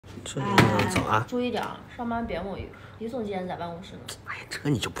这走啊！注意点，上班别摸鱼。李总今天在办公室呢。哎，这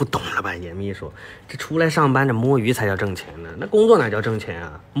你就不懂了吧，严秘书，这出来上班这摸鱼才叫挣钱呢，那工作哪叫挣钱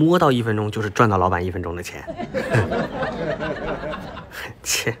啊？摸到1分钟就是赚到老板1分钟的钱。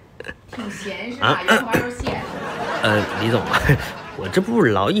切，挺闲是吧？有空玩游戏。李总，我这不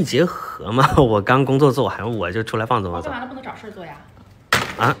是劳逸结合吗？我刚工作做完，我就出来放松放松。干嘛了不能找事做呀？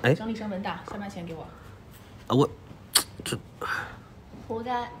啊，哎，整理成文档，下班钱给我。我这活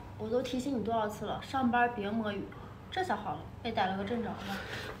该！我都提醒你多少次了，上班别摸鱼，这下好了，被逮了个正着了。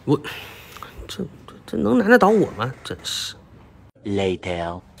我这能难得倒我吗？真是。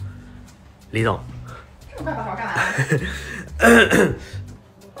Later， 李总，这么快把活干完了？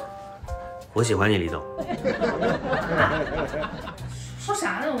我喜欢你，李总。说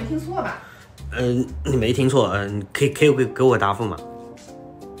啥呢？我没听错吧？你没听错，你可以给我答复吗？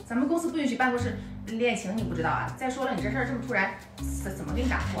咱们公司不允许办公室恋情，你不知道啊？再说了，你这事儿这么突然，怎么给你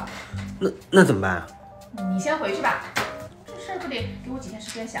答复啊？那怎么办啊？你先回去吧，这事儿不得给我几天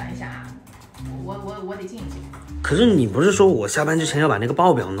时间想一想啊？我得静一静。可是你不是说我下班之前要把那个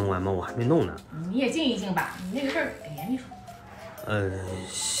报表弄完吗？我还没弄呢。你也静一静吧，你那个事儿给严秘书。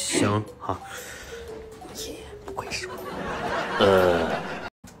行好。不愧是我。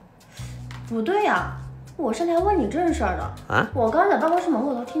不对呀，我是来问你正事儿的啊！我刚在办公室门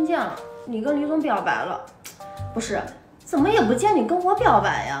口都听见了，你跟李总表白了。不是，怎么也不见你跟我表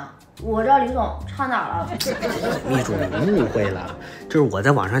白呀？我这李总差哪了？秘书，你误会了，这是我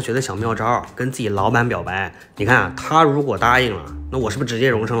在网上学的小妙招，跟自己老板表白。你看啊，他如果答应了，那我是不是直接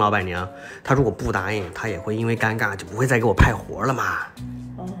荣升老板娘？他如果不答应，他也会因为尴尬就不会再给我派活了嘛。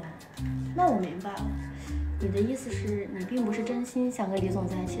哦，那我明白了，你的意思是你并不是真心想跟李总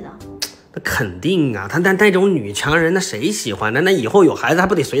在一起的？那肯定啊，他那种女强人，那谁喜欢呢？那以后有孩子还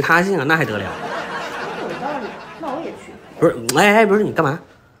不得随他姓啊？那还得了？有道理，那我也去。不是，哎，不是你干嘛？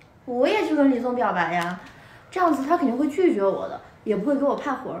我也去跟李总表白呀，这样子他肯定会拒绝我的，也不会给我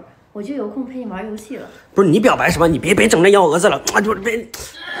派活儿，我就有空陪你玩游戏了。不是你表白什么？你别整那幺蛾子了啊！就别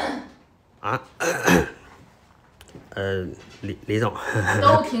啊，李总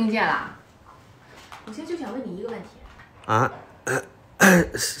都听见了。我现在就想问你一个问题啊。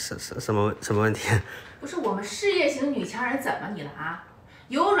什么问题？不是我们事业型女强人怎么你了啊？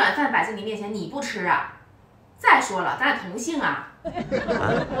有软饭摆在你面前你不吃啊？再说了，咱俩同姓啊。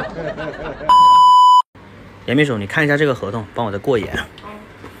严秘书，你看一下这个合同，帮我再过一眼。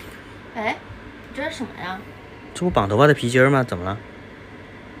哎，这是什么呀？这不绑头发的皮筋吗？怎么了？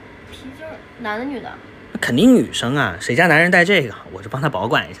皮筋，男的女的？那肯定女生啊，谁家男人戴这个？我就帮他保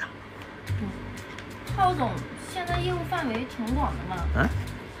管一下。浩总现在业务范围挺广的嘛，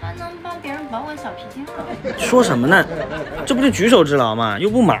还能帮别人保管小皮筋了。说什么呢？这不就举手之劳吗？又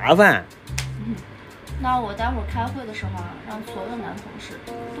不麻烦。那我待会儿开会的时候啊，让所有的男同事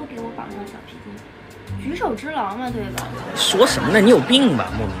都给我绑上小皮筋，举手之劳嘛，对吧？说什么呢？你有病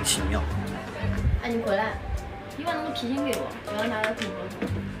吧？莫名其妙。哎，你回来，你把那个皮筋给我，我要拿来捆合同。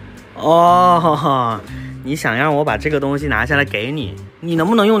哦，你想让我把这个东西拿下来给你，你能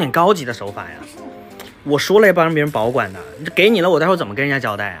不能用点高级的手法呀？我说了要帮别人保管的，给你了，我待会儿怎么跟人家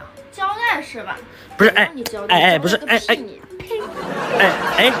交代啊？交代是吧？不是，哎，不是，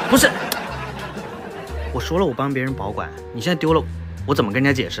不是。我说了我帮别人保管，你现在丢了，我怎么跟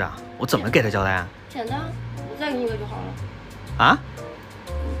人家解释啊？我怎么给他交代啊？简单，我再给你一个就好了。啊？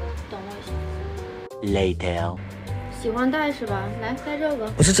等我一下。Later。喜欢戴是吧？来，戴这个。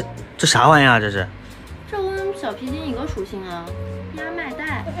不是这啥玩意儿啊？这是？这跟小皮筋一个属性啊，压麦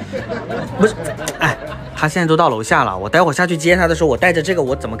带。不是，哎，他现在都到楼下了，我待会儿下去接他的时候，我带着这个，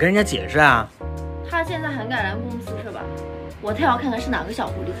我怎么跟人家解释啊？他现在还敢来公司是吧？我太要看看是哪个小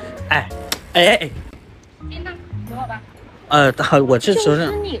狐狸。哎。琳达，给我吧。我这就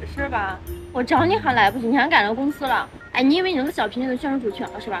是你是吧？我找你还来不及，你还赶到公司了。哎，你以为你那个小皮筋的宣传主权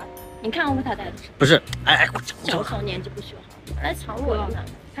了是吧？你看过他戴的是？不是，小年纪不学好，来抢我一下。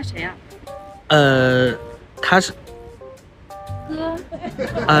他谁呀？他是哥。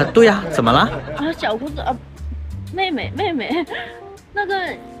对呀，怎么了？啊，小姑子，妹妹，那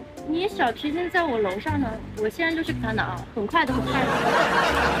个你小皮筋在我楼上呢，我现在就去给他拿，很快的。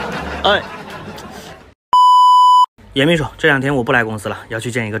哎。严秘书，这2天我不来公司了，要去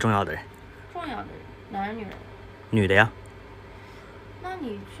见一个重要的人。重要的人，男人女人？女的呀。那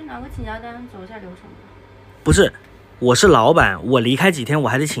你去拿个请假单，走一下流程吧。不是，我是老板，我离开几天我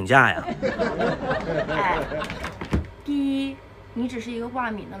还得请假呀。哎，第一，你只是一个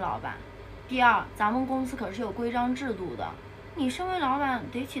挂名的老板；第二，咱们公司可是有规章制度的，你身为老板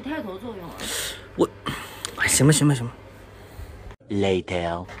得起带头作用啊。行吧。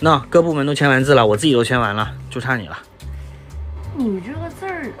Later。那各部门都签完字了，我自己都签完了，就差你了。你这个字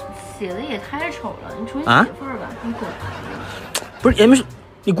儿写的也太丑了，你重新写份儿吧。你滚！不是严秘书，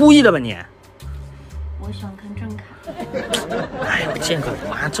你故意的吧你？我喜欢看正楷。哎，见个我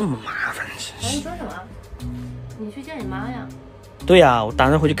妈这么麻烦。哎，你说什么？你去见你妈呀？对呀，我打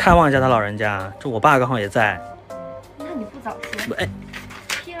算回去看望一下他老人家，这我爸刚好也在。那你不早说。哎，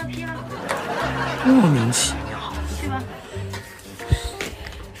批了批了。莫名其妙。去吧。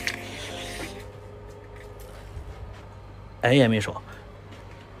哎，严秘书，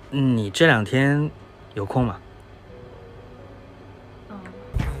你这2天有空吗？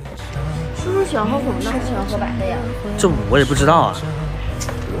叔叔喜欢喝红的还是喜欢喝白的呀？这我也不知道啊。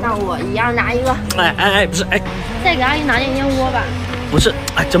那我一样拿一个。哎，不是，哎，再给阿姨拿点燕窝吧。不是，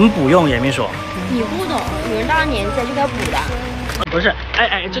哎，真不用，严秘书。你不懂，女人到了年纪就该补的。不是，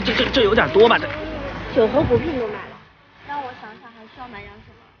哎，这有点多吧？酒和补品都买了，让我想想还需要买点什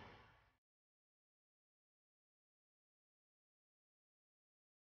么。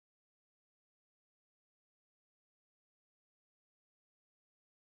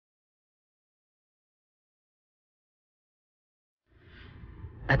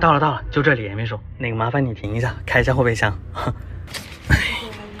哎，到了，就这里，严秘书，那个麻烦你停一下，开一下后备箱。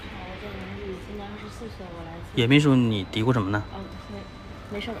严秘书，你嘀咕什么呢？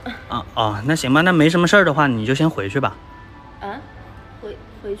没什么。那行吧，那没什么事儿的话，你就先回去吧。啊？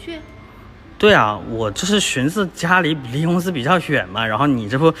回去？对啊，我这是寻思家里离公司比较远嘛，然后你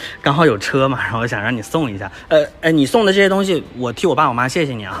这不刚好有车嘛，然后想让你送一下。你送的这些东西，我替我爸我妈谢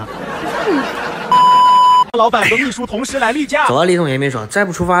谢你啊。老板和秘书同时来例假。走啊，李总，严秘书，再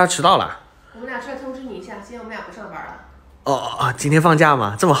不出发迟到了。我们俩出来通知你一下，今天我们俩不上班了。今天放假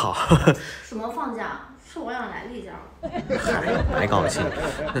吗？这么好？什么放假？是我想来例假了。白高兴。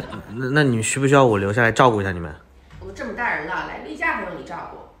那你需不需要我留下来照顾一下你们？我们这么大人了，来例假还用你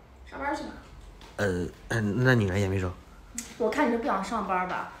照顾？上班去吧。那你呢，严秘书？我看你是不想上班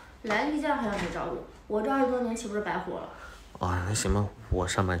吧？来例假还要你照顾，我这20多年岂不是白活了？那行吧，我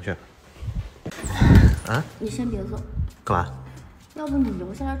上班去。你先别走。干嘛？要不你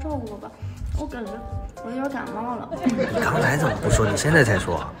留下来照顾我吧，我感觉我有点感冒了。你刚才怎么不说？你现在才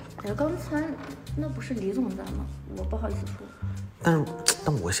说？刚才那不是李总在吗？我不好意思说。但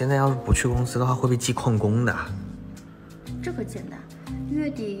我现在要是不去公司的话，会被记旷工的。这可简单，月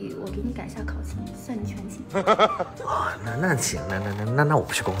底我给你改下考勤，算你全勤。那行，那我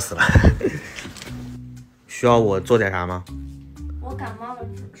不去公司了。需要我做点啥吗？我感冒了，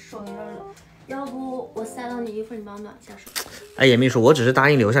手有点冷，要不我塞到你衣服，你帮我暖一下手。哎，严秘书，我只是答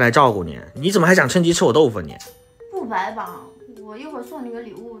应留下来照顾你，你怎么还想趁机吃我豆腐你？不白帮，我一会儿送你个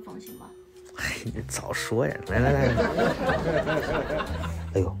礼物总行吧？哎，你早说呀！来。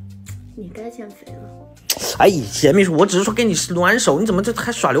哎呦，你该减肥了。哎，严秘书，我只是说给你暖手，你怎么这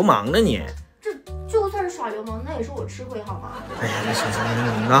还耍流氓呢你？这就算是耍流氓，那也是我吃亏好吗？哎呀，那行，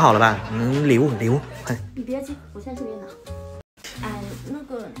暖好了吧？礼物，快！你别急，我现在去给你拿。哎，那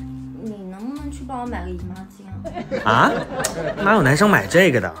个，你能不能去帮我买个姨妈巾啊？哪有男生买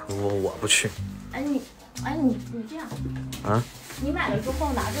这个的？我不去。你这样你买了之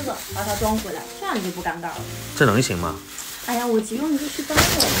后拿这个把它装回来，这样你就不尴尬了。这能行吗？哎呀，我急用你就去帮我。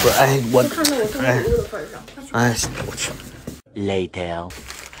我就看在我送礼物的份上，快去。哎，我去。Later。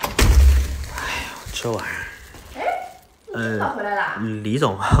哎呦，这玩意儿。你早回来了。李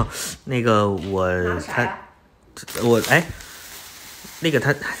总，那个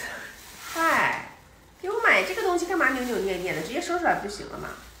他。嗨，给我买这个东西干嘛扭扭捏捏的？直接说出来不就行了吗？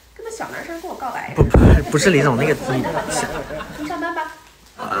跟那小男生跟我告白。不是李总，那个你上班吧。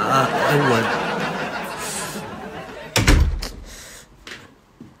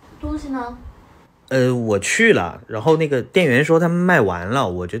东西呢？我去了，然后那个店员说他们卖完了，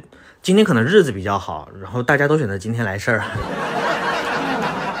我觉得今天可能日子比较好，然后大家都选择今天来事儿。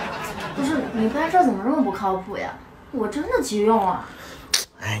不是，你办事怎么这么不靠谱呀？我真的急用啊。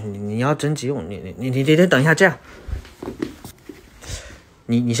哎，你要真急用，你等一下，这样，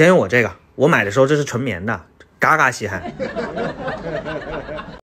你先用我这个，我买的时候这是纯棉的，嘎嘎稀罕。